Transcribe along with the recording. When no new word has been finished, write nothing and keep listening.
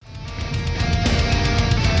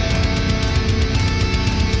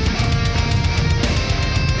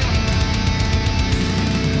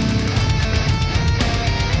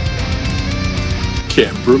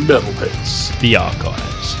from Metalheads. The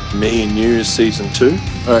Archives. Me and You Season 2.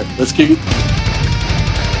 Alright, let's kick it.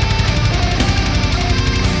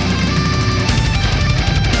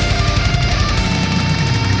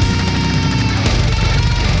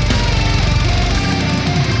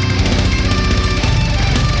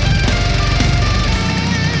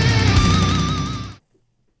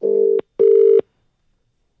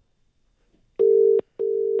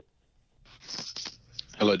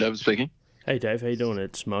 Hello, David speaking. Hey Dave, how you doing?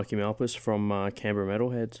 It's Marky Malpas from Canberra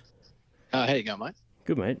Metalheads. How you going, mate?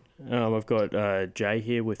 Good, mate. I've got Jay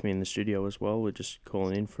here with me in the studio as well. We're just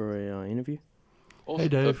calling in for a interview. Awesome. Hey,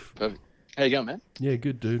 Dave. Perfect. How you going, man? Yeah,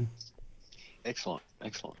 good, dude. Excellent.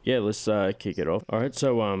 Yeah, let's kick it off. All right,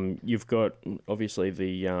 so you've got, obviously,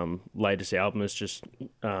 the latest album has just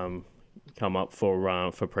come up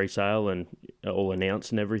for pre-sale and all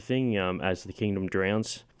announced and everything, As the Kingdom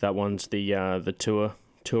Drowns. That one's the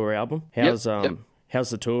tour album. How's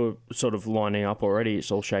the tour sort of lining up already?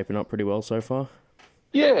 It's all shaping up pretty well so far.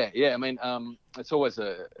 Yeah. I mean, it's always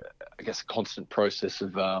a constant process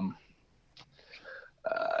of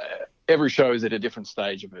every show is at a different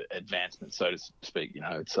stage of advancement, so to speak. You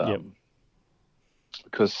know, it's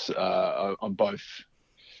because I'm both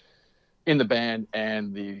in the band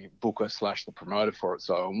and the booker / the promoter for it,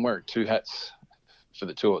 so I'm wearing two hats for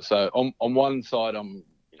the tour. So on one side, I'm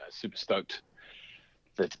super stoked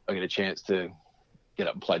that I get a chance to get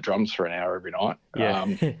up and play drums for an hour every night. Yeah.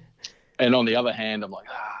 And on the other hand, I'm like,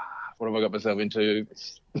 what have I got myself into?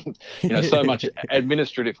 It's, so much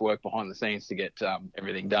administrative work behind the scenes to get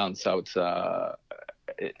everything done. So it's I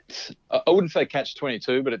wouldn't say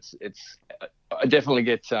catch-22, but it's I definitely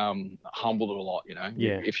get humbled a lot.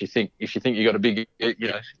 Yeah. If you think you got a big,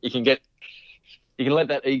 you can let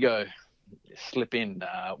that ego slip in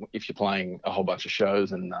if you're playing a whole bunch of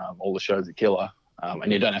shows and all the shows are killer,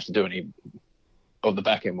 and you don't have to do any of the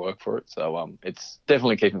back end work for it. So it's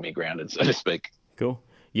definitely keeping me grounded, so to speak. Cool.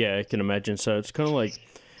 Yeah, I can imagine. So it's kind of like,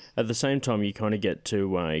 at the same time, you kind of get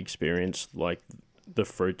to experience like the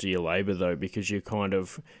fruits of your labour, though, because you're kind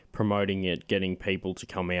of promoting it, getting people to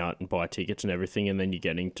come out and buy tickets and everything, and then you're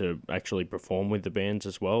getting to actually perform with the bands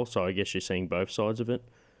as well. So I guess you're seeing both sides of it.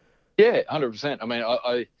 Yeah, 100%. I mean,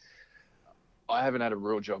 I haven't had a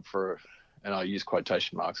real job for, and I use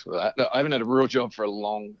quotation marks for that. I haven't had a real job for a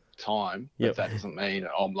long time, but that doesn't mean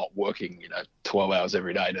I'm not working, 12 hours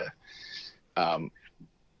every day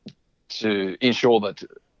to ensure that,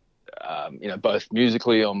 both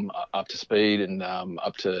musically I'm up to speed and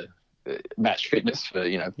up to match fitness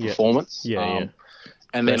for, performance. Yeah.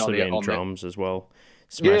 And especially then on drums as well.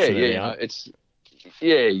 Smashing it out.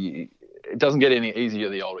 It doesn't get any easier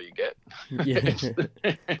the older you get. Yeah.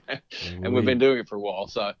 And we've been doing it for a while,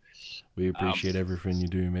 so we appreciate everything you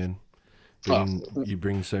do, man. You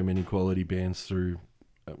bring so many quality bands through.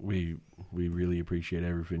 We really appreciate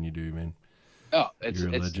everything you do, man. Oh, You're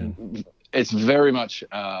a legend. It's very much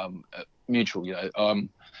mutual.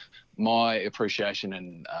 My appreciation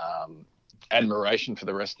and admiration for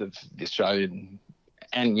the rest of the Australian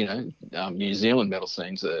and New Zealand metal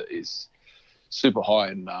scenes is super high.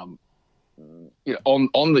 And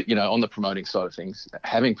on the promoting side of things,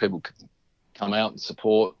 having people come out and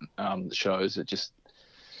support the shows,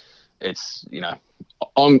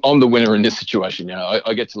 I'm the winner in this situation.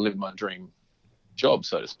 I get to live my dream job,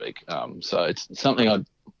 so to speak. So it's something I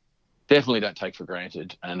definitely don't take for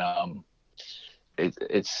granted, and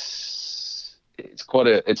it's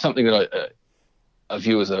something that I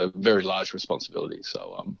view as a very large responsibility.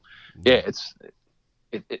 So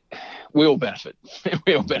we all benefit.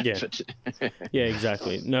 We all benefit. Yeah,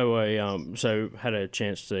 exactly. No, so had a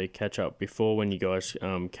chance to catch up before when you guys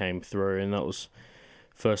came through, and that was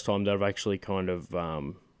first time that I've actually kind of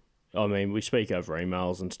we speak over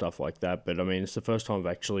emails and stuff like that, but I mean, it's the first time I've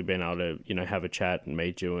actually been able to, have a chat and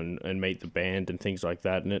meet you and meet the band and things like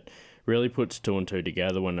that. And it really puts two and two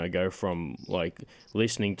together when I go from like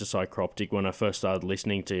listening to Psychroptic when I first started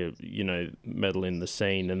listening to, metal in the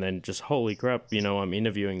scene, and then just holy crap, I'm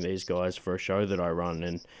interviewing these guys for a show that I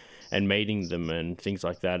run and meeting them and things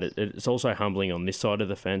like that. It's also humbling on this side of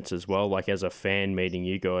the fence as well, like as a fan meeting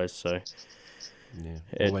you guys. So yeah,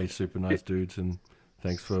 always super nice dudes, and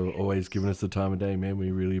thanks for always giving us the time of day, man.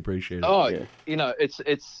 We really appreciate it. Oh, it's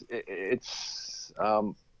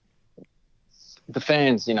the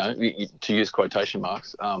fans, to use quotation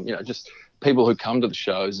marks, just people who come to the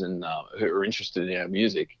shows and who are interested in our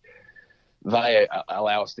music, they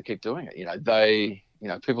allow us to keep doing it. They,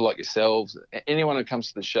 people like yourselves, anyone who comes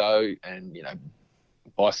to the show and,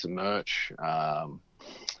 buy some merch,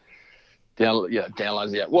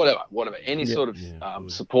 downloads the app, whatever, any sort of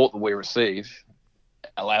support that we receive,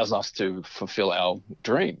 allows us to fulfill our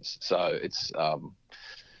dreams. So it's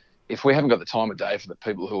if we haven't got the time of day for the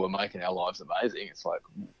people who are making our lives amazing, it's like,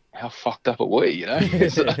 how fucked up are we, you know?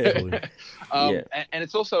 So, and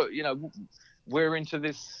it's also, you know, we're into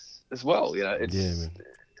this as well, you know. It's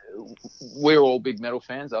we're all big metal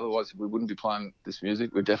fans. Otherwise, we wouldn't be playing this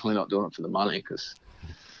music. We're definitely not doing it for the money, because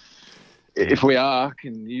if we are,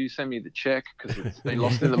 can you send me the check, because it's been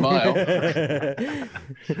lost in the mail.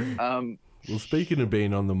 Well, speaking of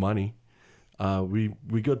being on the money,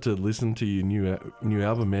 we got to listen to your new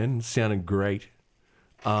album, man. It sounded great.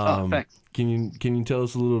 Thanks. Can you tell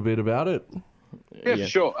us a little bit about it? Yeah.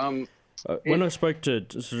 Sure. When I spoke to,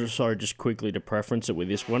 sorry, just quickly to preference it with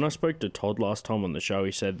this, when I spoke to Todd last time on the show,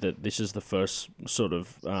 he said that this is the first sort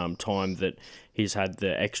of time that he's had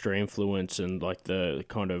the extra influence and like the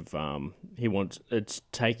kind of, it's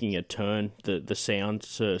taking a turn, the sound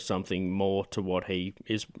to something more to what he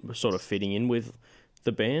is sort of fitting in with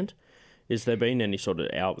the band. Has there been any sort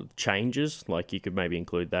of changes? Like, you could maybe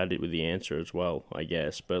include that with the answer as well, I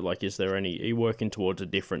guess. But like, are you working towards a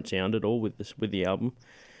different sound at all with the album?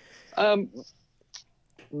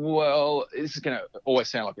 Well, this is going to always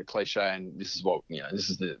sound like a cliche, and this is what, you know, this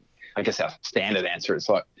is I guess our standard answer. It's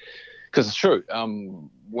like, because it's true.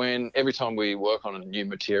 Every time we work on a new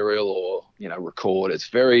material or, you know, record, it's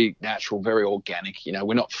very natural, very organic. You know,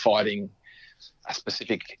 we're not fighting a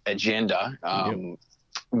specific agenda.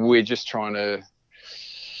 We're just trying to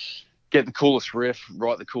get the coolest riff,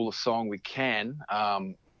 write the coolest song we can.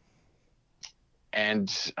 And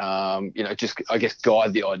you know, just, I guess,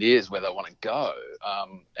 guide the ideas where they want to go.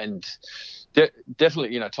 And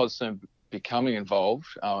definitely, you know, Todd Stern becoming involved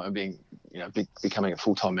and being, you know, becoming a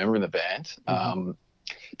full-time member in the band,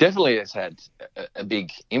 definitely has had a big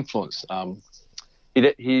influence.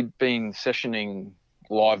 He'd been sessioning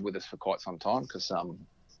live with us for quite some time, because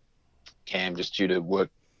Cam, just due to work,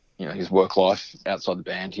 you know, his work life outside the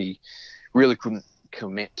band, he really couldn't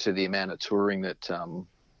commit to the amount of touring that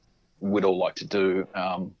we'd all like to do.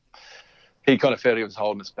 He kind of felt he was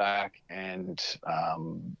holding us back, and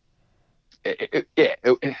it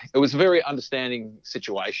was a very understanding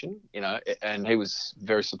situation, you know, and he was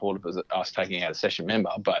very supportive of us taking out a session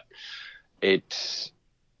member, but I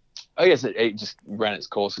guess it just ran its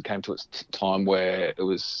course. It came to its time where it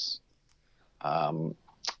was,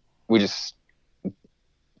 we just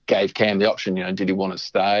gave Cam the option, you know, did he want to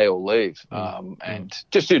stay or leave? And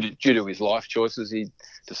just due to his life choices, he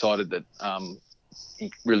decided that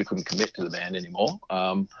he really couldn't commit to the band anymore.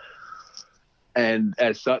 And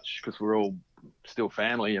as such, because we're all still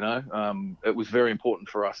family, you know, it was very important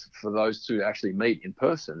for us, for those two to actually meet in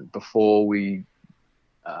person before we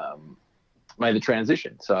made the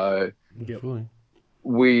transition. So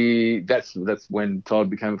that's when Todd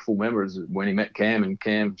became a full member, is when he met Cam, and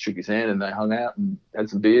Cam shook his hand and they hung out and had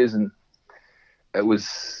some beers, and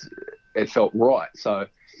it felt right. So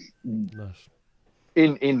nice.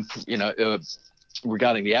 In you know,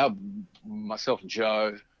 regarding the album, myself and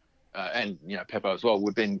Joe and, you know, Peppo as well,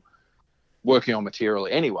 we've been working on material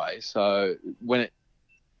anyway. So when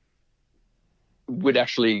we'd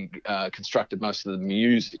actually constructed most of the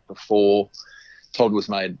music before Todd was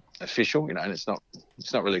made official, you know, and it's not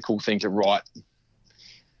really a cool thing to write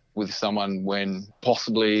with someone when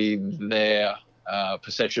possibly their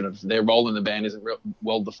perception of their role in the band isn't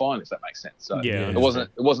well defined, if that makes sense. So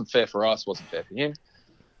it wasn't fair for us, wasn't fair for him.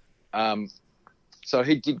 So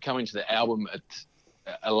he did come into the album at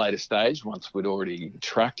a later stage once we'd already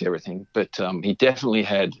tracked everything, but he definitely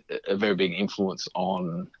had a very big influence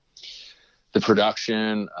on the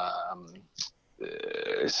production,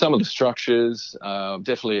 some of the structures,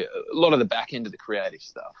 definitely a lot of the back end of the creative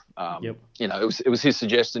stuff. You know, it was his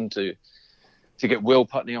suggestion to get Will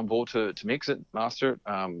Putney on board to mix it, master it,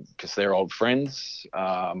 because they're old friends.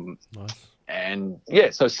 Nice. And yeah,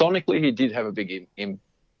 so sonically he did have a big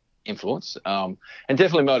influence, and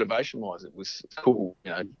definitely motivation-wise, it was cool.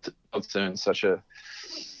 You know, Todd Stern's such a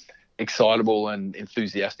excitable and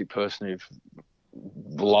enthusiastic person who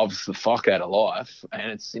loves the fuck out of life,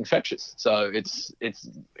 and it's infectious. So it's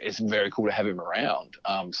very cool to have him around.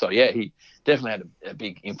 So yeah, he definitely had a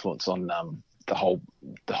big influence on the whole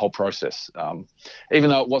process. Even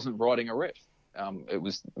though it wasn't writing a riff, it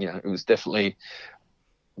was definitely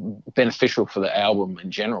beneficial for the album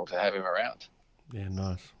in general to have him around. Yeah,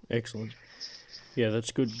 nice, excellent. Yeah,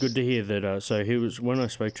 that's good. Good to hear that. So he was, when I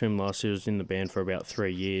spoke to him last, he was in the band for about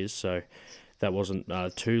 3 years. So that wasn't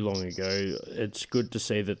too long ago. It's good to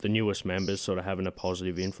see that the newest members sort of having a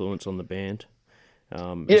positive influence on the band.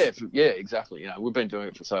 Yeah, exactly. You know, we've been doing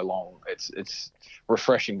it for so long. It's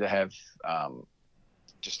refreshing to have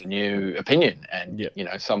just a new opinion, and you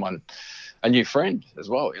know, someone a new friend as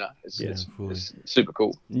well. You know, it's super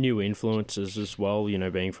cool. New influences as well. You know,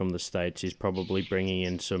 being from the States, he's probably bringing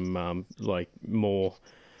in some like more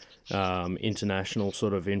international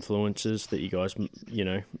sort of influences that you guys, you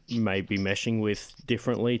know, may be meshing with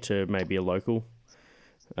differently to maybe a local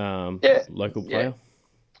local player. Yeah.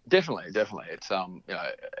 Definitely. It's you know,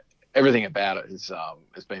 everything about it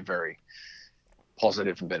has been very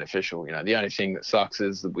positive and beneficial. You know, the only thing that sucks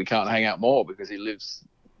is that we can't hang out more because he lives,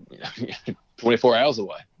 you know, 24 hours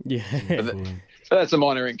away. Yeah. But that's a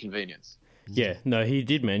minor inconvenience. Yeah, no, he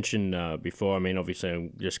did mention before. I mean, obviously,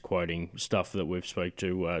 I'm just quoting stuff that we've spoke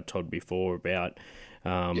to Todd before about.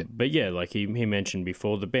 But yeah, like he mentioned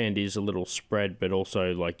before, the band is a little spread, but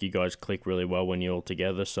also like you guys click really well when you're all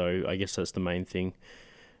together. So I guess that's the main thing.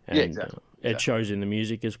 And, exactly. It shows in the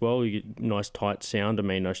music as well. You get nice tight sound. I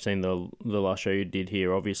mean, I've seen the last show you did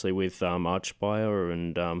here, obviously with Archspire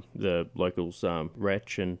and the locals,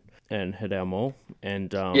 Wretch and Hedau Mall, and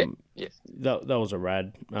that was a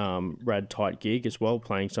rad tight gig as well,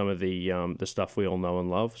 playing some of the stuff we all know and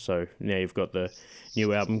love. So now you've got the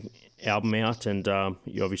new album out, and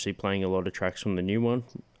you're obviously playing a lot of tracks from the new one.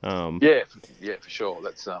 Yeah, for sure.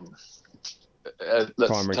 That's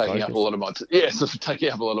primary taking focus. up a lot of my it's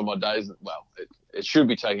taking up a lot of my days. Well, it should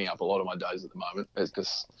be taking up a lot of my days at the moment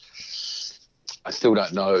because I still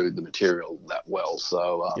don't know the material that well.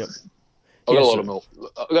 So I've got a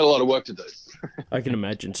lot of work to do. I can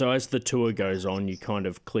imagine. So as the tour goes on, you kind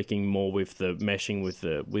of clicking more with the meshing with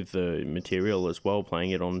the material as well,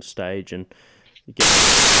 playing it on stage and.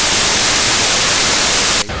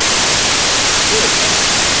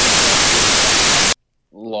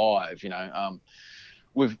 Live, you know,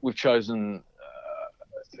 we've chosen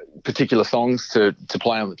particular songs to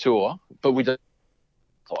play on the tour, but we don't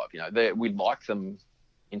live. You know, we like them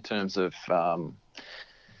in terms of on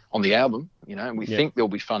the album, you know, and we think they'll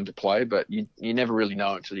be fun to play, but you never really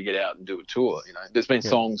know until you get out and do a tour. You know, there's been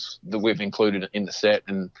songs that we've included in the set,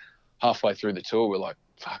 and halfway through the tour, we're like,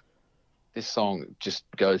 fuck. This song just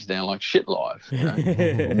goes down like shit live. You know?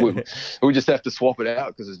 we just have to swap it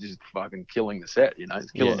out because it's just fucking killing the set. You know,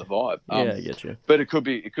 it's killing the vibe. I get you. But it could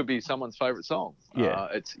be someone's favorite song.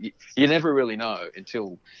 Yeah, you never really know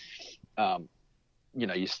until you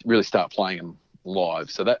know you really start playing them live.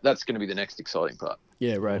 So that's going to be the next exciting part.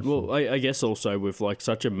 Yeah, right. Well, I guess also with like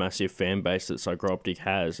such a massive fan base that Psychroptic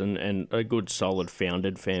has, and a good solid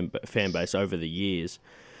founded fan base over the years.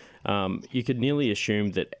 You could nearly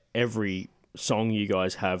assume that every song you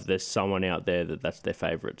guys have, there's someone out there that's their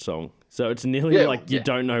favourite song. So it's nearly you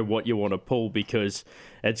don't know what you want to pull because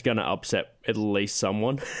it's going to upset at least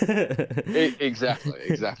someone.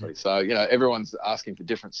 Exactly. So, you know, everyone's asking for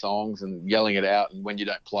different songs and yelling it out. And when you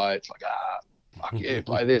don't play, it's like, fuck yeah,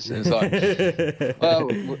 play this. And it's like, well,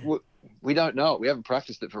 we don't know. We haven't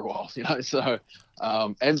practiced it for a while, you know. So,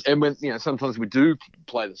 and when, you know, sometimes we do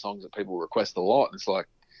play the songs that people request a lot. And it's like,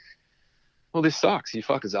 well, this sucks. You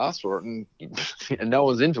fuckers asked for it, and no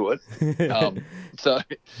one's into it. So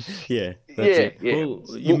yeah, that's it. Well,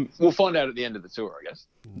 we'll find out at the end of the tour, I guess.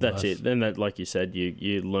 That's it. Then, that, like you said,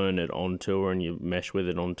 you learn it on tour and you mesh with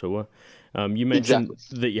it on tour. You mentioned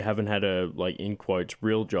that you haven't had a, like, in quotes,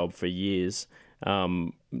 real job for years.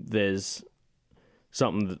 There's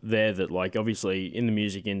something there that, like, obviously in the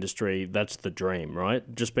music industry, that's the dream,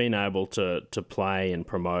 right? Just being able to play and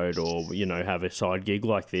promote, or, you know, have a side gig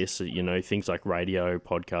like this, you know, things like radio,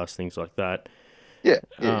 podcasts, things like that. Yeah.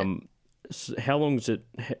 So how long's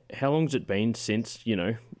it been since, you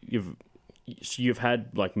know, you've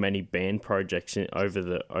had like many band projects over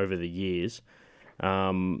the years?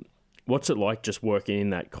 What's it like just working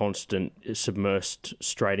in that constant, submersed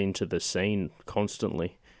straight into the scene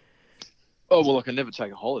constantly? Oh, well, I can never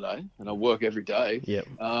take a holiday, and I work every day. Yep.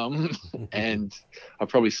 And I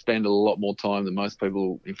probably spend a lot more time than most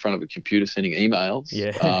people in front of a computer sending emails.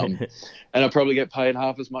 Yeah. And I probably get paid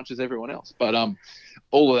half as much as everyone else. But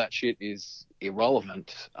all of that shit is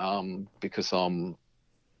irrelevant because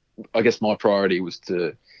I guess my priority was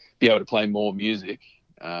to be able to play more music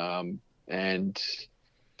and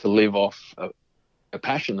to live off a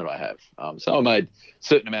passion that I have. So I made a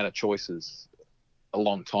certain amount of choices a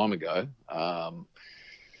long time ago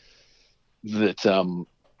that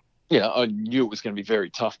you know, I knew it was going to be very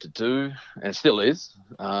tough to do, and it still is,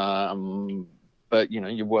 but you know,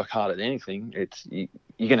 you work hard at anything,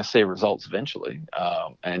 you're going to see results eventually,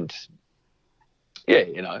 and yeah,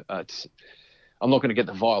 you know, I'm not going to get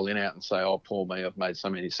the violin out and say, oh, poor me, I've made so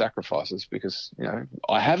many sacrifices, because, you know,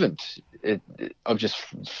 I haven't. I've just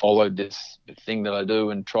followed this thing that I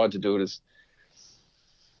do and tried to do it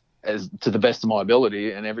as to the best of my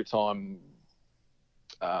ability, and every time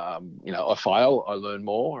you know, I fail, I learn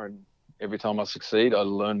more, and every time I succeed, I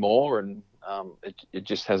learn more, and it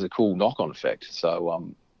just has a cool knock-on effect.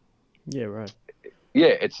 So yeah, right.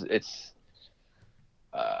 yeah, it's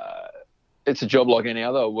a job like any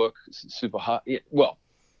other. I work super hard. Yeah, well,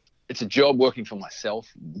 it's a job working for myself,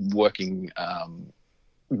 working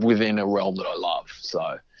within a realm that I love.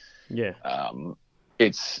 So yeah,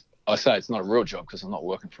 I say it's not a real job because I'm not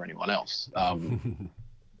working for anyone else.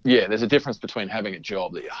 Yeah, there's a difference between having a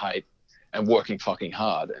job that you hate and working fucking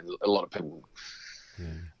hard, and a lot of people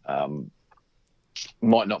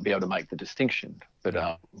might not be able to make the distinction. But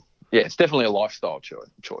yeah, it's definitely a lifestyle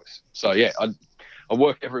choice. So yeah, I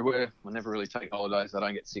work everywhere. I never really take holidays. I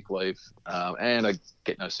don't get sick leave, and I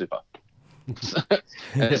get no super. And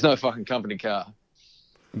there's no fucking company car.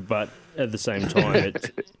 But at the same time, it's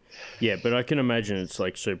yeah. But I can imagine it's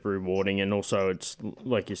like super rewarding, and also it's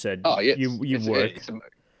like you said. Oh yeah, you work.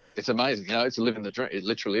 It's amazing. You know, it's living the dream. It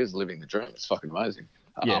literally is living the dream. It's fucking amazing.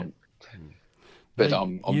 Yeah. But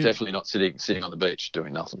I'm definitely not sitting on the beach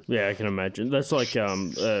doing nothing. Yeah, I can imagine. That's like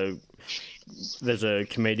there's a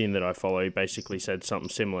comedian that I follow. He basically said something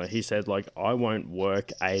similar. He said like, I won't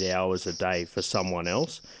work 8 hours a day for someone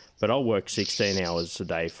else, but I'll work 16 hours a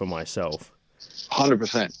day for myself.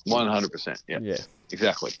 100%, 100%. Yeah. Yeah.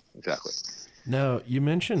 Exactly. Now, you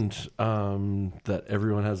mentioned that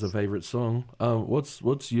everyone has a favorite song.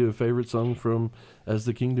 What's your favorite song from As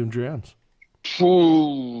the Kingdom Drowns?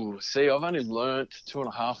 Ooh, see, I've only learnt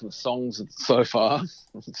 2.5 of the songs so far,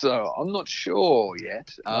 so I'm not sure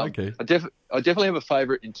yet. Okay. I definitely have a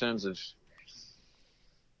favourite in terms of.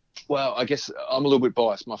 Well, I guess I'm a little bit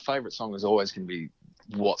biased. My favourite song is always going to be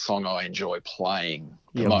what song I enjoy playing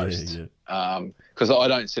the most. Because I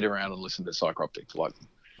don't sit around and listen to Psychroptic. Like,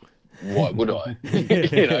 why would I?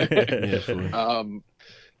 You know.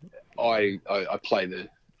 I play the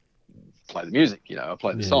music. You know, I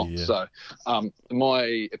play the song. Yeah. So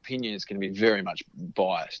my opinion is going to be very much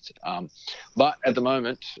biased. But at the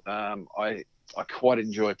moment, I quite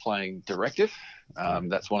enjoy playing Directive.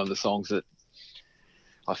 That's one of the songs that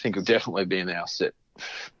I think will definitely be in our set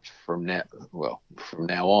from now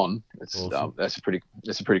on. It's awesome. That's a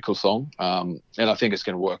pretty cool song, and I think it's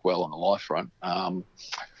going to work well on the live front.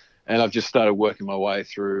 And I've just started working my way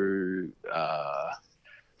through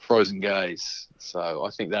Frozen Gaze, so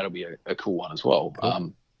I think that'll be a cool one as well.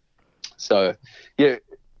 Cool. So yeah,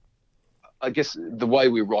 I guess the way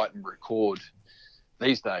we write and record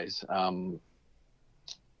these days,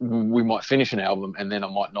 we might finish an album and then I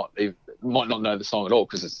might not know the song at all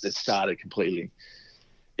because it started completely.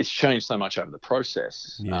 It's changed so much over the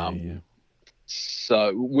process.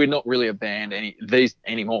 So we're not really a band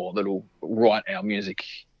anymore that'll write our music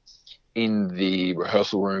in the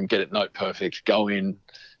rehearsal room, get it note perfect, go in,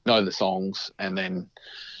 know the songs, and then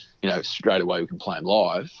straight away we can play them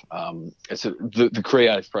live. The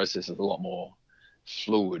creative process is a lot more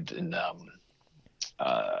fluid and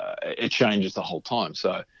it changes the whole time.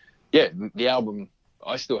 So yeah, the album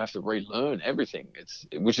I still have to relearn everything.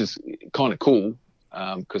 Which is kind of cool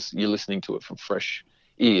because you're listening to it from fresh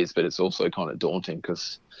ears, but it's also kind of daunting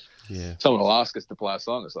because someone will ask us to play a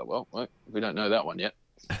song. It's like, well, we don't know that one yet.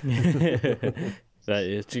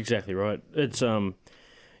 It's exactly right. It's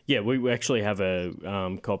we actually have a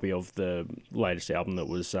copy of the latest album that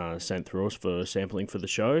was sent through us for sampling for the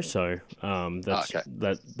show. So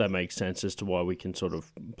that makes sense as to why we can sort of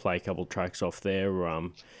play a couple tracks off there,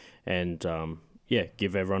 and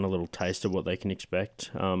give everyone a little taste of what they can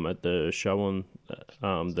expect at the show on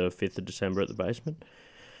the 5th of December at the Basement.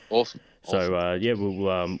 Awesome. So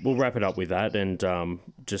we'll wrap it up with that, and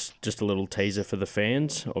just a little teaser for the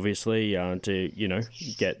fans, obviously, to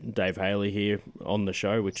get Dave Haley here on the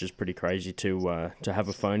show, which is pretty crazy to have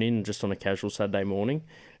a phone in just on a casual Saturday morning.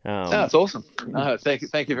 It's awesome.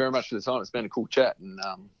 Thank you very much for the time. It's been a cool chat, and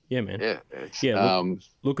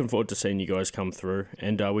looking forward to seeing you guys come through,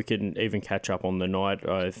 and we can even catch up on the night.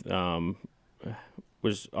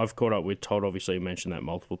 I've caught up with Todd. Obviously, you mentioned that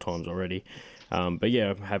multiple times already. But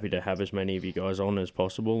yeah, I'm happy to have as many of you guys on as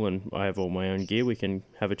possible, and I have all my own gear. We can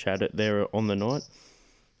have a chat there on the night.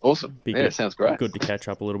 Awesome. It sounds great. Good to catch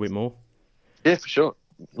up a little bit more. Yeah, for sure.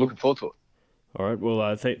 Looking forward to it. All right.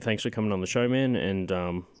 Well, thanks for coming on the show, man,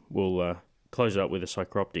 and we'll close it up with a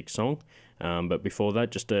Psychroptic song. But before that,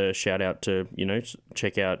 just a shout out to,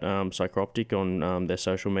 check out Psychroptic on their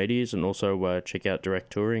social medias, and also check out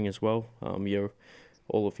Direct Touring as well.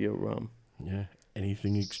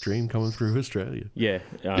 Anything extreme coming through Australia.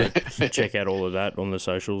 Check out all of that on the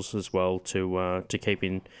socials as well to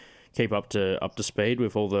keep up to speed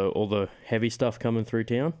with all the heavy stuff coming through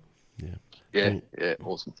town. Yeah. Yeah,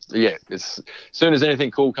 awesome. Yeah, as soon as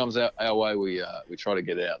anything cool comes out our way, we try to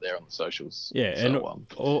get it out there on the socials. Yeah, so, and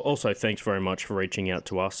also thanks very much for reaching out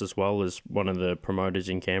to us as well as one of the promoters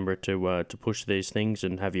in Canberra to push these things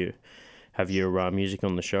and have your music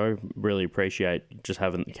on the show. Really appreciate just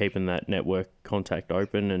keeping that network contact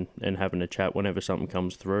open and having a chat whenever something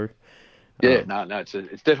comes through. Yeah, no, it's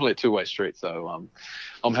definitely a two-way street. So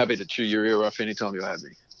I'm happy to chew your ear off anytime you have me.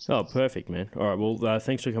 Oh, perfect, man. All right, well,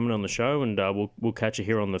 thanks for coming on the show, and we'll catch you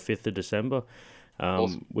here on the 5th of December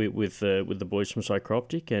Awesome. with the boys from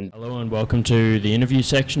Psychroptic. And hello and welcome to the interview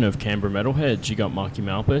section of Canberra Metalheads. You got Marky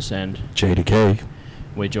Malpas and JDK.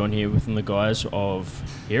 We're joined here with the guys of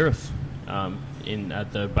Heareth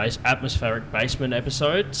at the Atmospheric Basement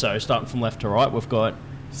episode. So starting from left to right, we've got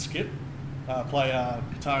Skip, play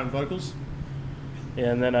guitar and vocals.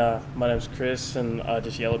 Yeah, and then my name's Chris, and I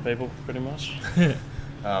just yell at people, pretty much.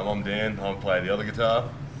 I'm Dan. I play the other guitar.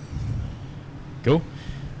 Cool.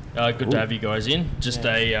 Good to have you guys in.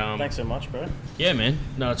 Thanks so much, bro. Yeah, man.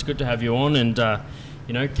 No, it's good to have you on and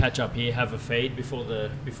catch up here, have a feed before the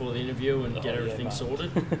interview and get everything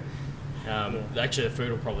sorted. Actually, the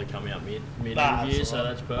food will probably come out mid interview, so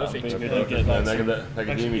that's perfect. They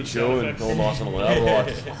can hear me chew and all nice and loud.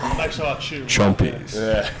 Make sure I chew. Chompies.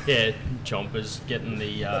 Yeah, chompers. Getting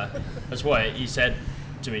the. That's why he said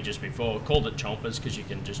to me just before, called it chompers because you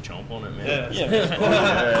can just chomp on it, man.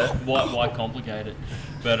 Yeah. Why complicate it?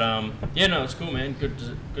 But no, it's cool, man. Good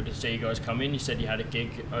to see you guys come in. You said you had a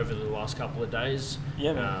gig over the last couple of days.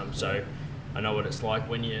 Yeah, man. So I know what it's like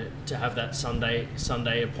when to have that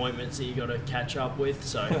Sunday appointments that you got to catch up with.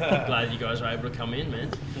 So glad you guys were able to come in,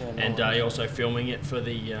 man. Yeah, and you're also filming it for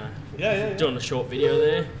the doing a short video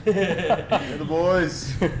there. Yeah, the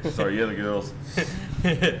boys. Sorry, the girls.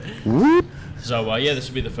 So this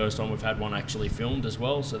will be the first time we've had one actually filmed as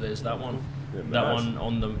well. So there's that one. Yeah, that nice. one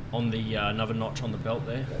on the another notch on the belt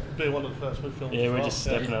there. Be one of the first we filmed. Yeah, we're just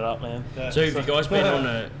stepping it up, man. Yeah. So have you guys been on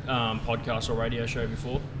a podcast or radio show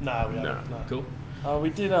before? No, we haven't. No. Cool. We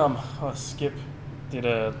did, Skip did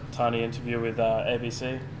a tiny interview with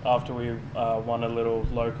ABC after we won a little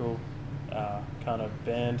local kind of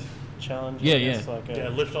band challenge. Yeah, It's yeah. like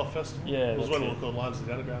Liftoff Festival. Yeah, It was that's when we it. were called Lines of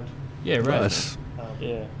the Underground. Yeah, right. Nice.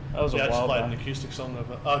 Yeah, that was I a just while played back. an acoustic song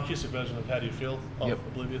acoustic version of How Do You Feel of Yep.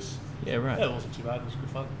 Oblivious. Yeah, right. Yeah, it wasn't too bad. It was good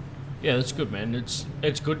fun. Yeah, that's good, man.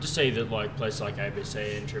 It's good to see that like places like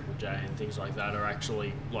ABC and Triple J and things like that are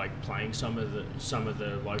actually like playing some of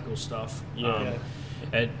the local stuff. Yeah.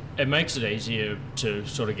 It makes it easier to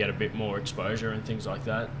sort of get a bit more exposure and things like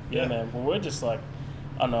that. Yeah, man. Well, we're just like,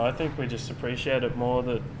 I don't know, I think we just appreciate it more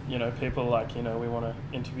that, people like, we want to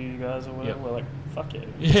interview you guys or whatever. Yep. We're like, fuck yeah.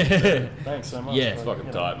 Yeah. Thanks so much. Yeah. It's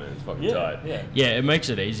fucking tight, man. It's fucking Yeah, tight. yeah. Yeah, it makes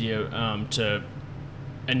it easier to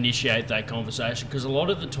initiate that conversation because a lot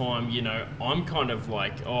of the time, I'm kind of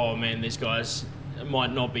like, oh man, these guys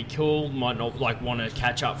might not be cool, might not like want to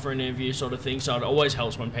catch up for an interview sort of thing. So it always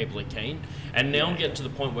helps when people are keen. And now I'm getting to the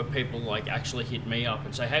point where people like actually hit me up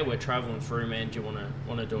and say, hey, we're traveling through, man. Do you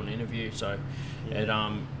want to do an interview? So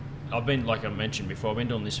I've been, like I mentioned before, I've been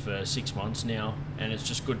doing this for 6 months now, and it's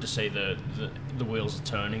just good to see the wheels are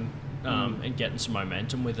turning and getting some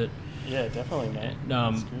momentum with it. Yeah, definitely, man.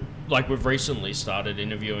 And, like we've recently started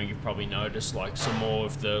interviewing, you've probably noticed like some more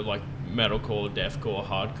of the like metalcore, deathcore,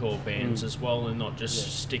 hardcore bands as well, and not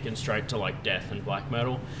just sticking straight to like death and black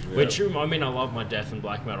metal. Yeah. Which I mean, I love my death and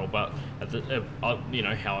black metal, but how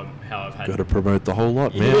I've had Got to promote the whole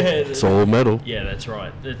lot, man. Yeah. It's all metal. yeah, that's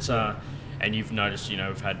right. It's and you've noticed,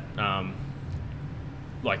 we've had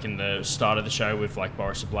like in the start of the show with like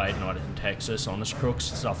Boris the Blade, Night in Texas, Honest Crooks,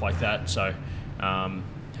 stuff like that. So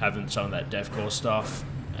having some of that deathcore stuff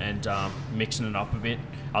and mixing it up a bit.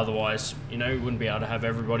 Otherwise, we wouldn't be able to have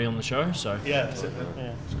everybody on the show. So Yeah, that's it.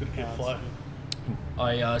 Yeah. It's good to keep flow.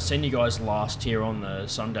 I seen you guys last here on the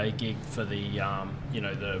Sunday gig for the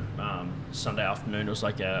Sunday afternoon. It was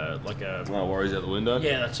like a No worries out the window.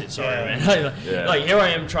 yeah, that's it. Sorry, Yeah. man. Yeah. Like here I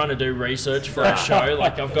am trying to do research for a show.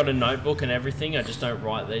 Like I've got a notebook and everything. I just don't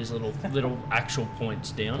write these little actual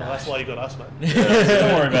points down. Well, that's why you got us, mate.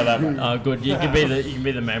 Don't worry about that, man. Good. You can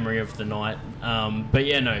be the memory of the night. But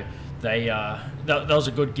yeah, no, they that was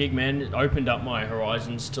a good gig, man. It opened up my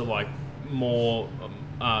horizons to like more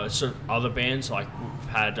sort of other bands. Like we've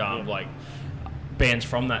had like bands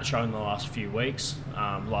from that show in the last few weeks.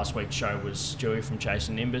 Last week's show was Stewie from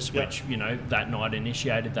Chasing Nimbus, Yep. which that night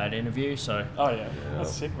initiated that interview. So Oh, yeah.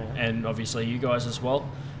 That's sick, man. and obviously you guys as well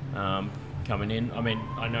coming in. I mean,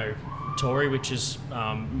 I know Tori, which is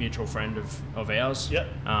mutual friend of ours. Yep.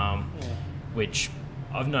 Which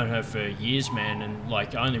I've known her for years, man, and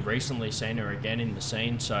like only recently seen her again in the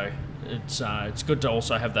scene. So it's good to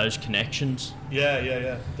also have those connections.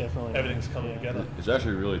 Yeah. Definitely. Everything's coming together. It's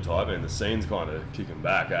actually really tight, man. The scene's kind of kicking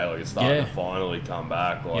back, eh? Like it's starting to finally come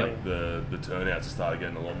back. Like the turnouts have started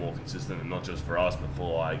getting a lot more consistent, and not just for us, but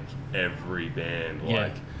for like every band.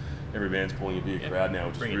 Like every band's pulling a big crowd now,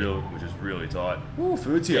 which is really tight. Ooh,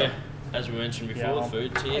 food's here. Yeah. As we mentioned before,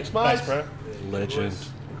 food's here. Thanks, bro. Legend.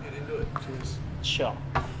 Get into it. Cheers. Sure.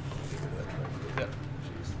 Yep.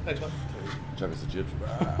 Thanks, man. Chuck us the chips.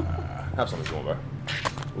 Have something going, bro.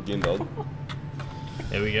 Again, dog.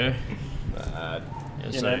 There we go. Mad. Yeah,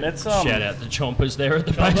 You so know, let's, shout out the chompers there at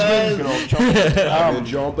the Good basement. old chompers. The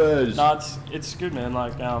jumpers. No, it's good, man.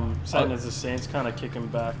 Like, saying as the scene's kind of kicking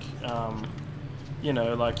back, you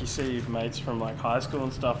know, like you see mates from like high school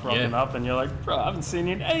and stuff rocking up, and you're like, bro, I haven't seen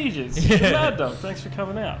you in ages. Mad Dog, thanks for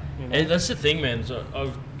coming out. You know? And that's the thing, man. So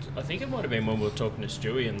I think it might have been when we were talking to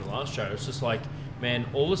Stewie in the last show. It's just like, man,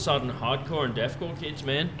 all of a sudden, hardcore and deathcore kids,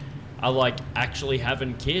 man, are like actually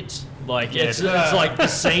having kids. Like it's like the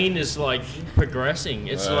scene is like progressing.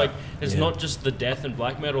 It's like it's not just the death and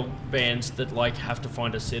black metal bands that like have to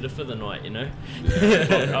find a sitter for the night, you know.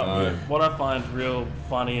 What I find real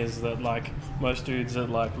funny is that like most dudes at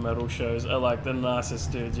like metal shows are like the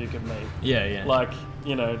nicest dudes you could meet. Yeah. Like,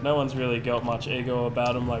 you know, no one's really got much ego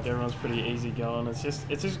about them. Like everyone's pretty easygoing. It's just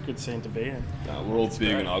a good scene to be in. We're all big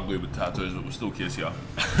and ugly with tattoos, but we'll still kiss ya.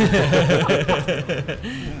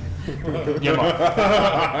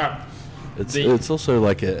 It's also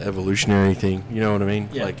like an evolutionary thing, you know what I mean?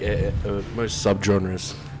 Yeah. Like most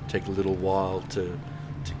subgenres take a little while to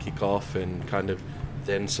kick off and kind of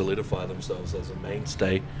then solidify themselves as a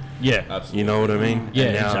mainstay. Yeah. Absolutely. You know what I mean? Yeah,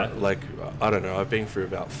 and now, exactly. like, I don't know, I've been through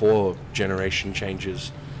about 4 generation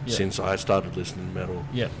changes since I started listening to metal.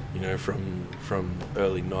 Yeah. You know, from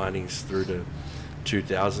early 90s through to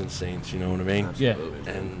 2000 scenes, you know what I mean? Yeah.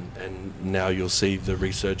 And now you'll see the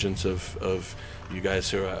resurgence of you guys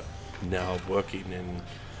who are now working and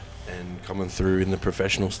coming through in the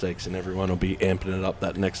professional stakes, and everyone will be amping it up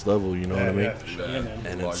that next level, you know what I mean? For sure.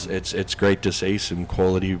 And it's great to see some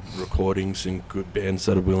quality recordings and good bands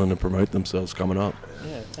that are willing to promote themselves coming up.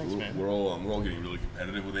 Yeah, thanks, man. We're all getting really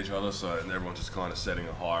competitive with each other, so and everyone's just kind of setting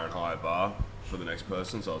a higher and higher bar for the next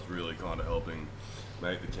person. So it's really kind of helping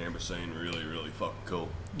make the Canberra scene really, really fucking cool.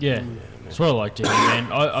 Yeah, that's what I like to hear,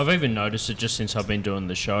 man. I've even noticed it just since I've been doing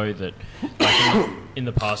the show that like in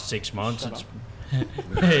the past 6 months,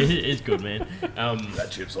 it's good, man. That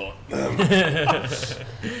chip's hot.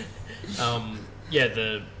 Yeah,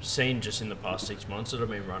 the scene just in the past 6 months that I've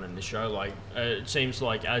been running the show, like it seems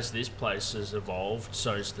like as this place has evolved,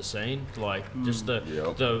 so's the scene. Like just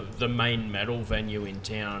the main metal venue in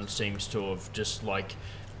town seems to have just like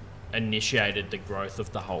initiated the growth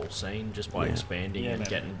of the whole scene just by expanding and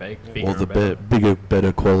getting bigger. Or the bigger,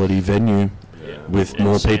 better quality venue with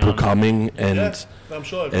more people sound. coming, and I'm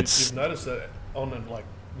sure you've noticed that on like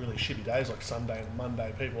really shitty days like Sunday and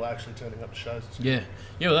Monday, people are actually turning up to shows. Yeah,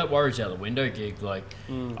 well, that worries out the window gig. Like,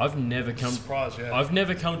 I've never come. Surprise, yeah. I've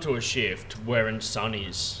never come to a shift wearing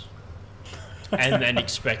sunnies, and then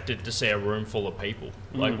expected to see a room full of people.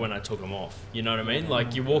 Like when I took them off, you know what I mean?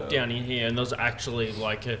 Like you walk down in here, and there's actually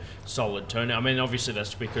like a solid turnout. I mean, obviously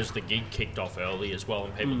that's because the gig kicked off early as well,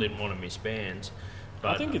 and people didn't want to miss bands.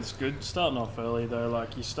 But I think it's good starting off early though.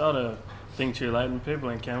 Like you start a thing too late, and people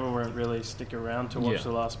in Canberra won't really stick around to watch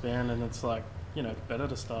the last band, and it's like, you know, better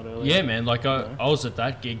to start early. Yeah, man. Like I was at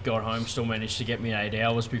that gig, got home, still managed to get me 8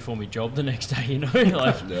 hours before my job the next day. You know,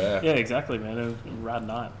 like yeah, exactly, man. It was a rad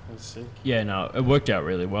night. It was sick. yeah, no, it worked out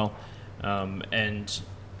really well. And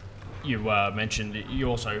you mentioned that you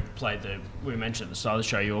also played we mentioned at the start of the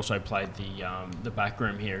show, you also played the back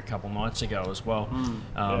room here a couple nights ago as well.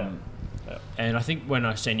 And I think when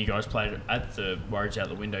I seen you guys play at the Worries Out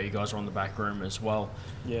the Window, you guys were on the back room as well.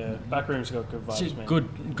 Yeah, back room's got good vibes, It's a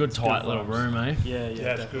man. good tight little vibes. room, eh? Yeah, it's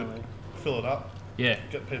definitely. good. Fill it up. Yeah,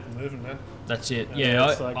 Get people moving, man. that's it. Yeah,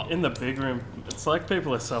 Yeah, it's like in the big room, it's like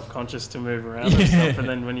people are self-conscious to move around and stuff, and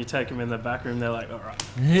then when you take them in the back room, they're like, all right,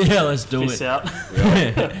 yeah, let's do peace it. out.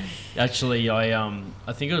 Actually,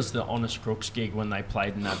 I think it was the Honest Crooks gig when they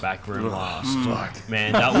played in that back room last.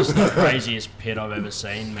 Man, that was the craziest pit I've ever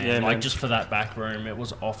seen, man. Yeah, like, man. just for that back room, it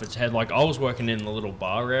was off its head. Like, I was working in the little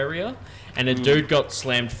bar area, and a dude got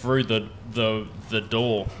slammed through the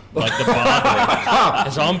door, like the bar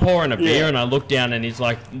door. So I'm pouring a beer, and I look down, and he's,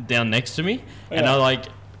 like, down next to me. And I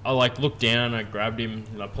looked down, I grabbed him,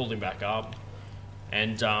 and I pulled him back up.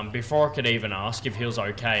 And before I could even ask if he was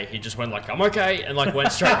okay, he just went like, "I'm okay," and like went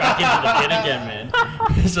straight back into the pit again,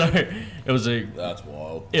 man. So it was That's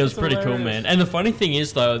wild. it was pretty cool, hilarious. man. And the funny thing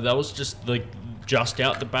is, though, that was just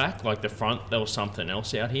out the back, like the front. There was something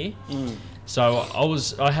else out here. So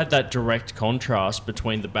I had that direct contrast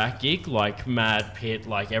between the back gig, like mad pit,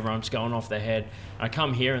 like everyone's going off their head. I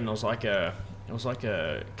come here and there was like a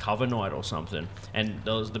cover night or something, and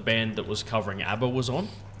there was the band that was covering ABBA was on.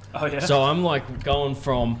 Oh yeah. So I'm like going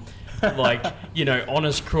from like, you know,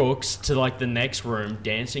 Honest Crooks to like the next room,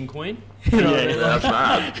 Dancing Queen. You know? Yeah, that's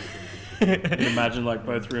mad. You can imagine like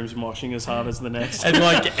both rooms moshing as hard as the next. And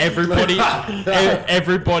like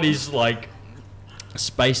everybody's like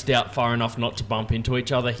spaced out far enough not to bump into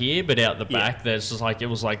each other here, but out the back there's just like, it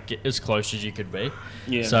was like as close as you could be.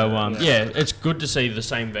 Yeah. So it's good to see the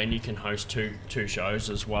same venue can host two shows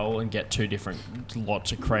as well and get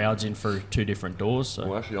lots of crowds in through two different doors. So.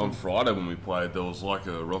 Well, actually on Friday when we played, there was like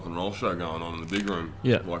a rock and roll show going on in the big room.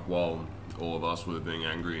 Yeah. Like while all of us were being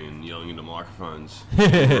angry and yelling into microphones.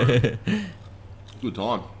 Good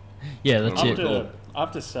time. Yeah, that's it. I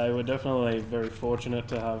have to say, we're definitely very fortunate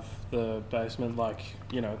to have the basement. Like,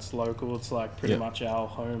 you know, it's local. It's like pretty much our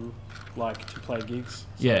home, like to play gigs.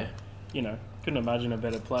 So, you know, couldn't imagine a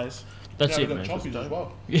better place. That's it, man. man. Choppies as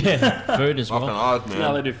well. Yeah, food as well. Fucking hard, man.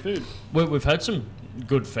 Now they do food. We've had some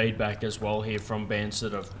good feedback as well here from bands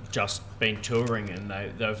that have just been touring, and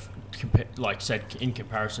they've like said in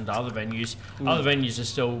comparison to other venues, other venues are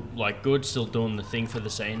still like good, still doing the thing for the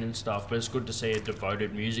scene and stuff, but it's good to see a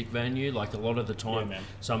devoted music venue. Like a lot of the time,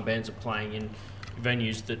 some bands are playing in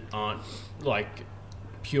venues that aren't like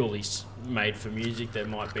purely made for music. There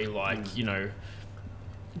might be like, you know,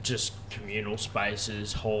 just communal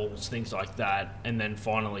spaces, halls, things like that, and then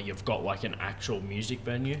finally you've got like an actual music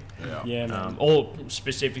venue, or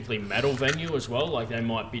specifically metal venue as well. Like they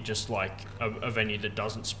might be just like a venue that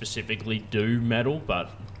doesn't specifically do metal, but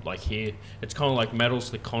like here it's kind of like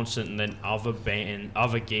metal's the constant, and then other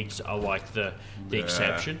gigs are like the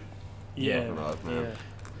exception.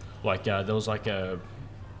 Like there was like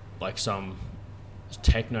some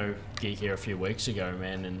techno gig here a few weeks ago,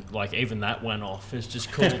 man, and like even that went off. It's just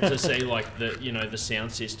cool to see like the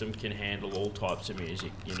sound system can handle all types of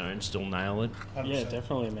music, you know, and still nail it. 100%. Yeah,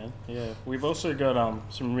 definitely, man. Yeah, we've also got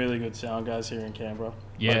some really good sound guys here in Canberra.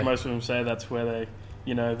 Yeah, like most of them say that's where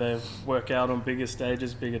they work out on bigger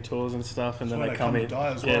stages, bigger tours and stuff, and then they come in.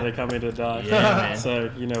 Yeah, they come in to die. Yeah, man. So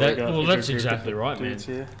we got that's exactly right, man.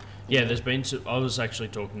 Here. Yeah, there's been. I was actually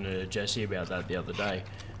talking to Jesse about that the other day.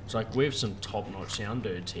 It's like we have some top-notch sound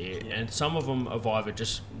dudes here, and some of them have either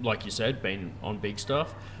just, like you said, been on big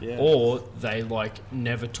stuff, or they like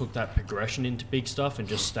never took that progression into big stuff and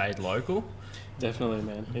just stayed local. Definitely,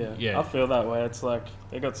 man. Yeah. I feel that way. It's like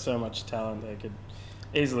they got so much talent, they could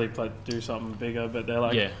easily do something bigger, but they're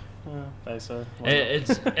like, they so.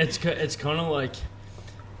 It's kind of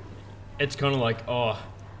like, oh,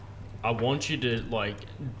 I want you to like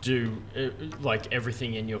do like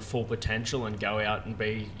everything in your full potential and go out and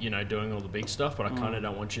be, you know, doing all the big stuff, but I kind of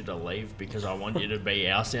don't want you to leave because I want you to be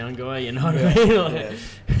our sound guy, you know what I mean? Like,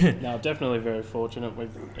 No, definitely very fortunate with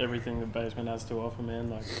everything the basement has to offer, man.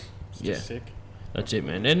 Like, it's just sick. That's it,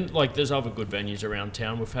 man. And like there's other good venues around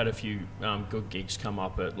town. We've had a few good gigs come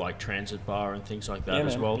up at like Transit Bar and things like that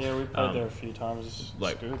as well. Yeah, we played there a few times. It's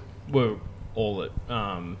like good. We're all at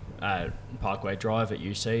Parkway Drive at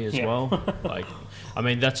UC as well. Like, I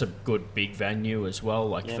mean, that's a good big venue as well.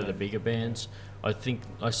 Like for the bigger bands, I think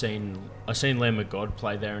I seen Lamb of God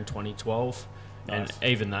play there in 2012, and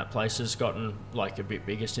even that place has gotten like a bit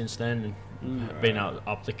bigger since then and been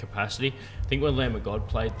up the capacity. I think when Lamb of God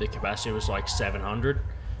played, the capacity was like 700.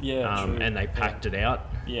 Yeah, true. And they packed it out.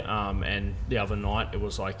 Yeah. And the other night it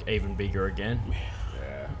was like even bigger again.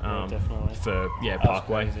 Definitely. For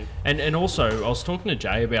Parkway. And also I was talking to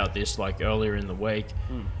Jay about this like earlier in the week.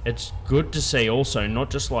 It's good to see also not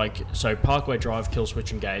just like, so Parkway Drive,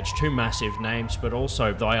 Killswitch Engage, two massive names, but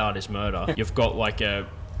also Thy Art Is Murder. You've got like a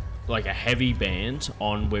heavy band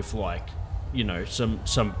on with like, you know, some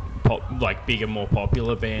like bigger, more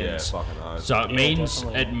popular bands. Yeah, fucking hard. So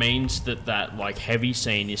it means that like heavy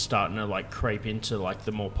scene is starting to like creep into like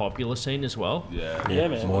the more popular scene as well. Yeah,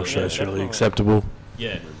 man. More socially acceptable.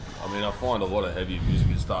 Yeah. I mean, I find a lot of heavy music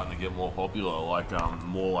is starting to get more popular, like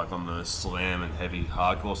more like on the slam and heavy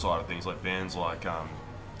hardcore side of things, like bands like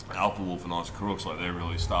Alpha Wolf and Honest Crooks, like they're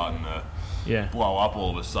really starting to blow up all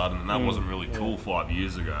of a sudden, and that wasn't really cool 5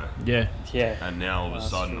 years ago. Yeah. And now all of a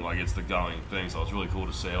sudden, like it's the going thing. So it's really cool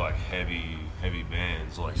to see like heavy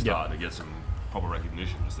bands like starting to get some proper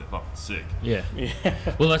recognition because they're fucking sick. Yeah.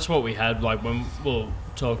 Well, that's what we had. Like when I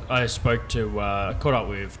caught up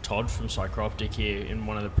with Todd from Psychroptic here in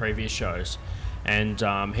one of the previous shows, and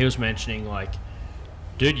he was mentioning like,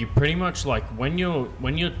 dude, you pretty much like when you're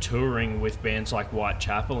touring with bands like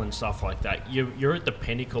Whitechapel and stuff like that, you're at the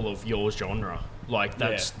pinnacle of your genre. Like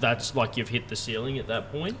that's like you've hit the ceiling at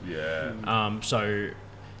that point. Yeah. So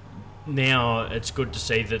now it's good to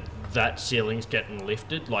see that ceiling's getting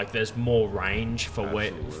lifted. Like there's more range for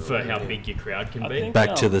how big your crowd can be.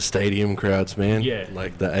 Back to the stadium crowds, man. Yeah.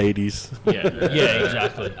 Like the 80s. Yeah,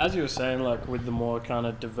 exactly. As you were saying, like with the more kind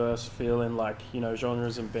of diverse feeling, like, you know,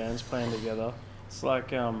 genres and bands playing together, it's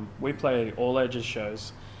like we play all ages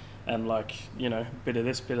shows, and like, you know, bit of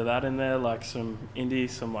this, bit of that in there, like some indie,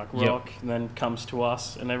 some like rock, and then comes to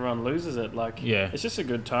us and everyone loses it. Like, it's just a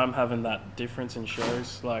good time having that difference in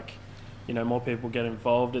shows. Like, you know, more people get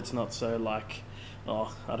involved. It's not so like,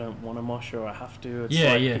 oh, I don't want to mosh or I have to. It's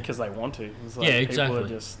because they want to. It's like exactly.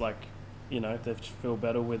 People are just like, you know, they feel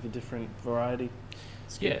better with a different variety.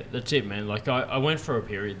 That's it, man. Like I went for a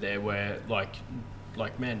period there where like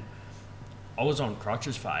man, I was on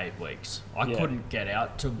crutches for 8 weeks. I couldn't get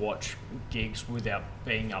out to watch gigs without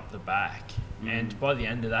being up the back. And by the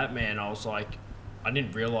end of that, man, I was like, I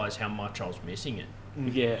didn't realise how much I was missing it.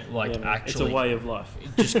 Actually, it's a way of life.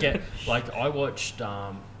 Just get like I watched.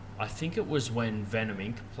 I think it was when Venom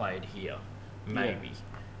Inc. played here, maybe.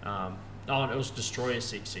 It was Destroyer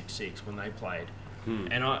 666 when they played,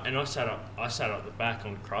 and I sat up the back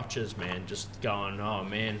on crutches, man, just going, oh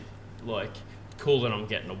man, like cool that I'm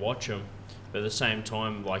getting to watch them, but at the same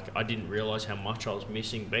time, like I didn't realise how much I was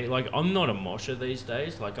missing. Like I'm not a mosher these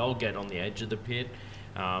days. Like I'll get on the edge of the pit.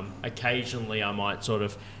 Occasionally, I might sort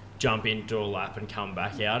of jump into a lap and come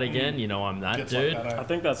back out again. You know, I'm that dude. Like that, I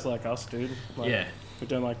think that's like us, dude. Like, we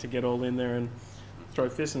don't like to get all in there and throw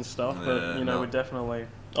fists and stuff, but you know, we definitely.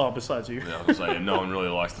 Oh, besides you. Yeah, I was saying, no one really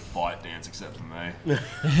likes the fight dance except for me.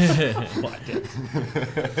 Fight dance.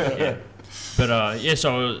 But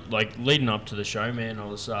so like leading up to the show, man, I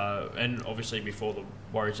was and obviously before the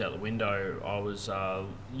Warriors out the window, I was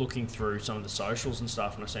looking through some of the socials and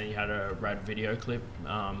stuff, and I seen you had a rad video clip,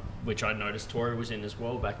 which I noticed Tori was in as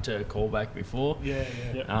well. Back to callback before.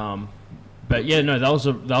 But yeah, no, that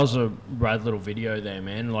was a rad little video there,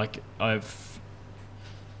 man. Like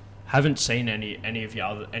haven't seen any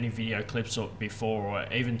video clips before,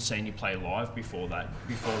 or even seen you play live before that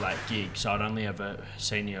gig. So I'd only ever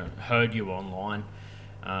heard you online.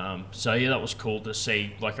 So yeah, that was cool to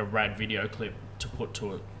see, like a rad video clip to put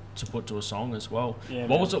to a song as well. Yeah,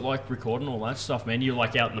 what was it like recording all that stuff, man? You're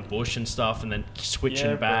like out in the bush and stuff, and then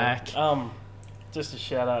switching back. Just a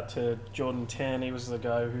shout out to Jordan Tan. He was the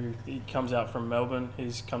guy he comes out from Melbourne.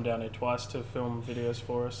 He's come down here twice to film videos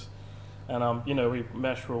for us. And, you know, we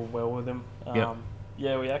mesh real well with him.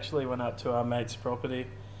 Yeah, we actually went out to our mate's property.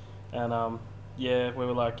 And, we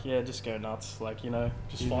were like, just go nuts. Like, you know.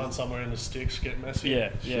 Just find somewhere in the sticks, get messy. Yeah,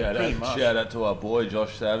 pretty much. Shout out to our boy,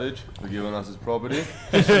 Josh Savage, for giving us his property.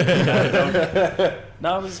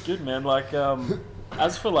 No, it was good, man. Like,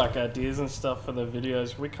 as for, like, ideas and stuff for the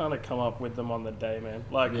videos, we kind of come up with them on the day, man.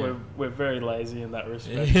 Like, we're very lazy in that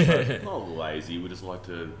respect. Not lazy, we just like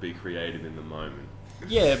to be creative in the moment.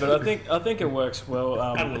 Yeah, but I think it works well.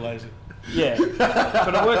 And we're lazy. Yeah,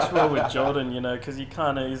 but it works well with Jordan, you know, because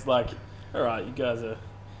he's like, all right, you guys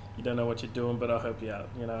you don't know what you're doing, but I'll help you out.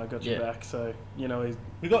 You know, I got your back. So, you know,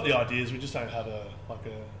 we got the ideas. We just don't have a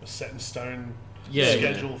set in stone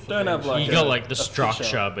schedule. For don't have like you got like the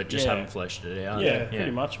structure, but just haven't fleshed it out. Yeah, pretty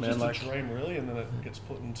much, man. Just like a dream, really, and then it gets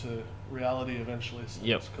put into reality eventually. So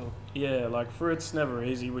that's cool. Yeah, like for It's Never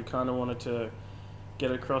Easy, we kind of wanted to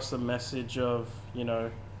get across the message of, you know,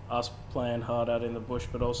 us playing hard out in the bush,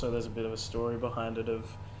 but also there's a bit of a story behind it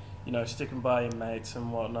of, you know, sticking by your mates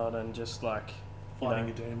and whatnot, and just like fighting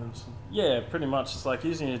your demons. Yeah, pretty much. It's like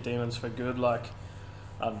using your demons for good. Like,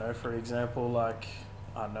 I don't know, for example, like,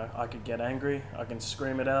 I don't know, I could get angry, I can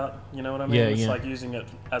scream it out, you know what I mean? It's like using it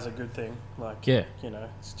as a good thing. Like, you know,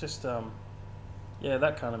 it's just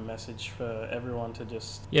that kind of message for everyone to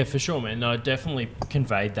just... Yeah, for sure, man. No, definitely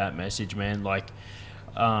conveyed that message, man. Like,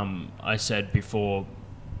 I said before,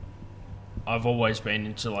 I've always been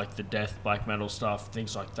into like the death, black metal stuff,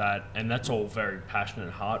 things like that, and that's all very passionate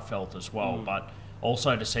and heartfelt as well. But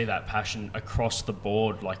also to see that passion across the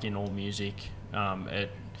board, like in all music, it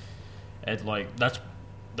like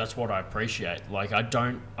that's what I appreciate. Like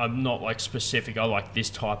I'm not like specific, I like this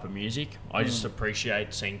type of music. I just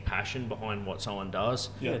appreciate seeing passion behind what someone does.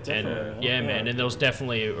 Yeah, definitely. And, man, and there was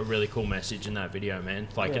definitely a really cool message in that video, man.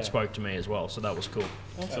 Like it spoke to me as well, so that was cool.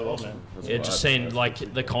 That's awesome, man. It just seemed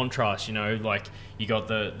like the contrast, you know, like you got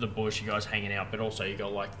the bush, you guys hanging out, but also you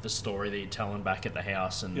got like the story that you're telling back at the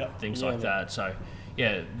house and things like that. So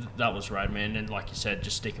yeah, that was rad, man. And like you said,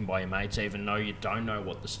 just sticking by your mates, even though you don't know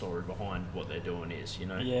what the story behind what they're doing is, you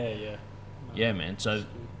know? Yeah, man. So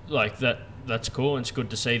like that's cool, and it's good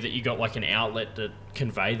to see that you got like an outlet to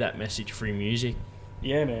convey that message through music.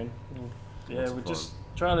 Yeah, man. Yeah, we just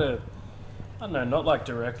try to, I don't know, not like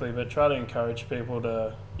directly, but try to encourage people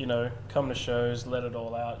to, you know, come to shows, let it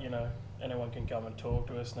all out, you know. Anyone can come and talk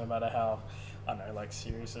to us, no matter how, I don't know, like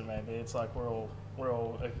serious it may be. It's like we're all,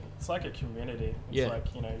 it's like a community. It's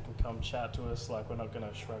like, you know, you can come chat to us, like we're not going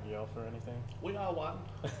to shrug you off or anything. We are one.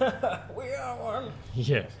 We are one.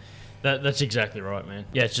 Yeah. That's exactly right, man.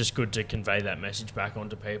 Yeah, it's just good to convey that message back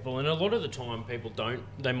onto people. And a lot of the time, people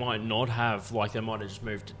they might not have, like, they might have just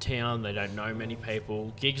moved to town, they don't know many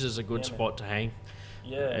people. Gigs is a good spot to hang.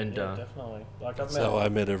 Yeah, and, definitely. Like, that's how I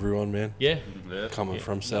met everyone, man. Yeah. Coming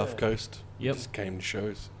from South Coast. Yep. Just came to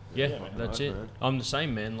shows. Yeah, that's it. Man. I'm the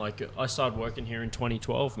same, man. Like, I started working here in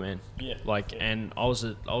 2012, man. Yeah. Like, and I was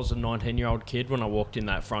a 19-year-old kid when I walked in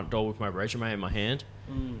that front door with my resume in my hand.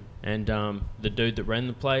 And the dude that ran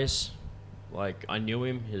the place, like, I knew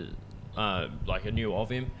him, I knew of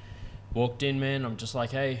him. Walked in, man, I'm just like,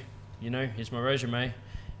 hey, you know, here's my resume.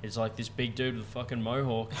 It's like this big dude with a fucking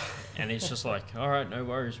mohawk. And he's just like, all right, no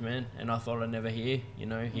worries, man. And I thought I'd never hear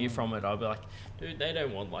from it. I'd be like, dude, they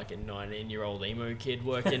don't want like a 19-year-old emo kid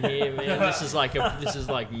working here, man. This is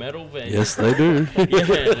like metal band. Yes, they do. Yeah,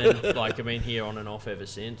 and then, like, I've been here on and off ever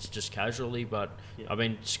since, just casually, but I've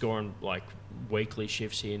been scoring like weekly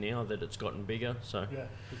shifts here now that it's gotten bigger. So yeah,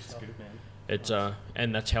 it's good, man. It's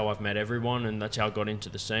and that's how I've met everyone, and that's how I got into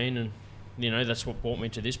the scene, and you know, that's what brought me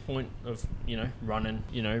to this point of, you know, running,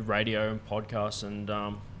 you know, radio and podcasts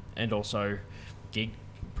and also gig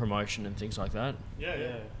promotion and things like that.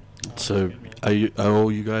 Yeah. So are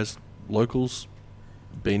all you guys locals?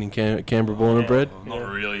 Been in Canberra born and bred? Not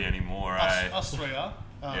really anymore, Us three are.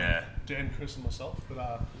 Yeah. Dan, Chris and myself.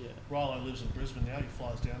 But Rilo lives in Brisbane now. He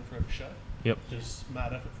flies down for every show. Yep. Just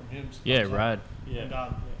mad effort from him. Yeah, rad. Yeah. And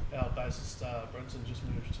our bassist, Brenton, just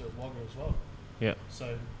moved to Wagga as well. Yeah.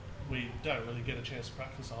 So we don't really get a chance to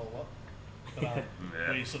practice a whole lot. But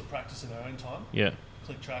we sort of practice in our own time. Yeah.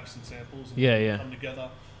 Click tracks and samples and come together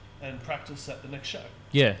and practice at the next show.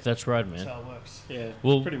 Yeah, that's right, man. That's how it works. Yeah,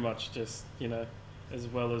 well, pretty much just, you know, as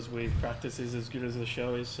well as we practice is as good as the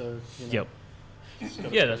show is, so, you know.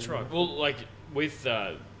 Yep. Yeah, that's right. Well, like, with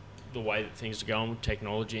the way that things are going with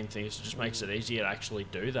technology and things, it just makes it easier to actually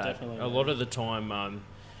do that. Definitely. A lot of the time,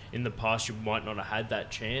 in the past, you might not have had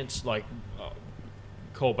that chance. Like,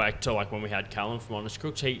 call back to like when we had Callum from Honest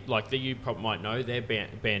Crooks. You probably might know their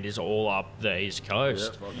band is all up the East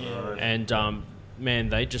Coast, and man,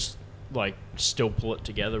 they just like still pull it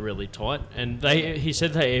together really tight. And he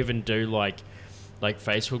said they even do like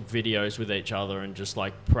Facebook videos with each other and just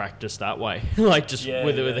like practice that way, like just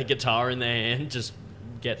with a guitar in their hand, just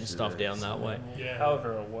getting stuff down that way. Yeah.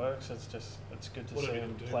 However it works, it's good to see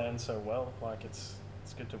them playing so well. Like it's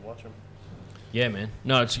good to watch them. Yeah, man.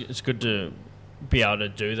 No, it's good to be able to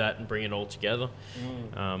do that and bring it all together.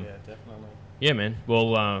 Yeah, definitely. Yeah, man.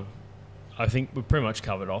 Well, I think we pretty much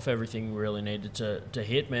covered off everything we really needed to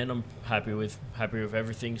hit, man. I'm happy with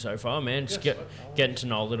everything so far, man. Just getting to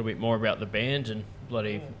know a little bit more about the band and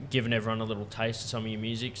giving everyone a little taste of some of your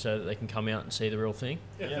music so that they can come out and see the real thing.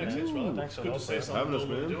 Yeah, thanks, brother. Thanks for having us,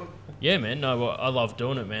 man. Yeah, man. No, I love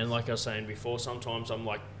doing it, man. Like I was saying before, sometimes I'm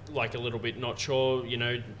like a little bit not sure. You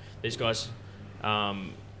know, these guys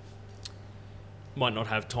might not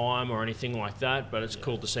have time or anything like that, but it's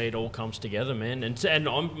cool to see it all comes together, man. And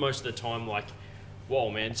I'm most of the time like,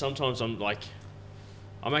 whoa, man, sometimes I'm like,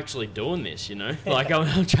 I'm actually doing this, you know? Like, I'm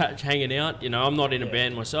hanging out, you know? I'm not in a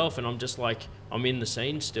band myself, and I'm just like, I'm in the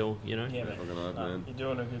scene still, you know? Yeah, man. You're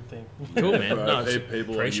doing a good thing. Cool, man. No,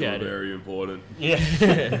 people like you are very important. Yeah.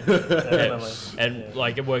 Definitely. And,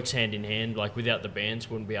 like, it works hand in hand. Like, without the bands,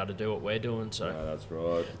 we wouldn't be able to do what we're doing, so. Yeah, that's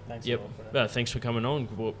right. Thanks thanks for coming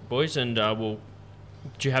on, boys, and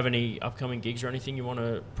do you have any upcoming gigs or anything you want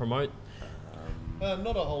to promote?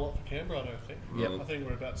 Not a whole lot for Canberra, I don't think. Yep. I think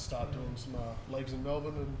we're about to start doing some legs in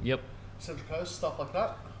Melbourne and Central Coast, stuff like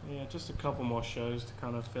that. Yeah, just a couple more shows to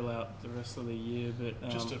kind of fill out the rest of the year, but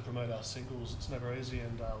just to promote our singles, It's Never Easy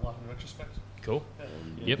and Life in Retrospect. Cool.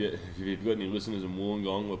 If you've got any listeners in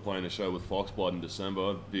Wollongong, we're playing a show with Foxblood in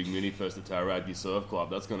December, big mini fest at Taranaki Surf Club.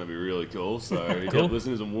 That's going to be really cool. So if you've got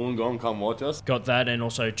listeners in Wollongong, come watch us. Got that, and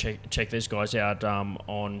also check these guys out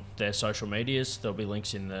on their social medias. There'll be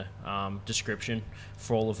links in the description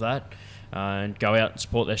for all of that. And go out and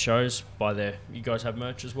support their shows. You guys have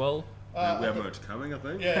merch as well? We have merch coming, I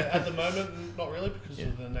think. Yeah, at the moment, not really because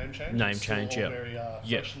of the name change. It's still very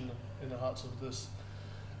fresh in the hearts of this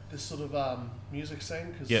sort of music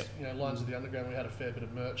scene because you know, Lines of the Underground, we had a fair bit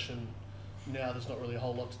of merch, and now there's not really a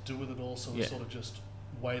whole lot to do with it all, so we're sort of just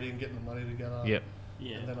waiting, getting the money together.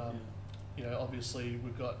 And then you know, obviously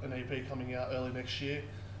we've got an EP coming out early next year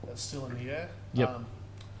that's still in the air.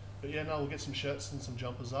 yeah, no, we'll get some shirts and some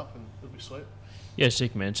jumpers up, and it'll be sweet. Yeah,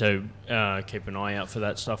 sick, man. So keep an eye out for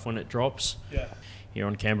that stuff when it drops. Yeah. Here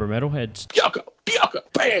on Canberra Metalheads. Bianca,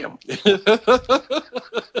 bam!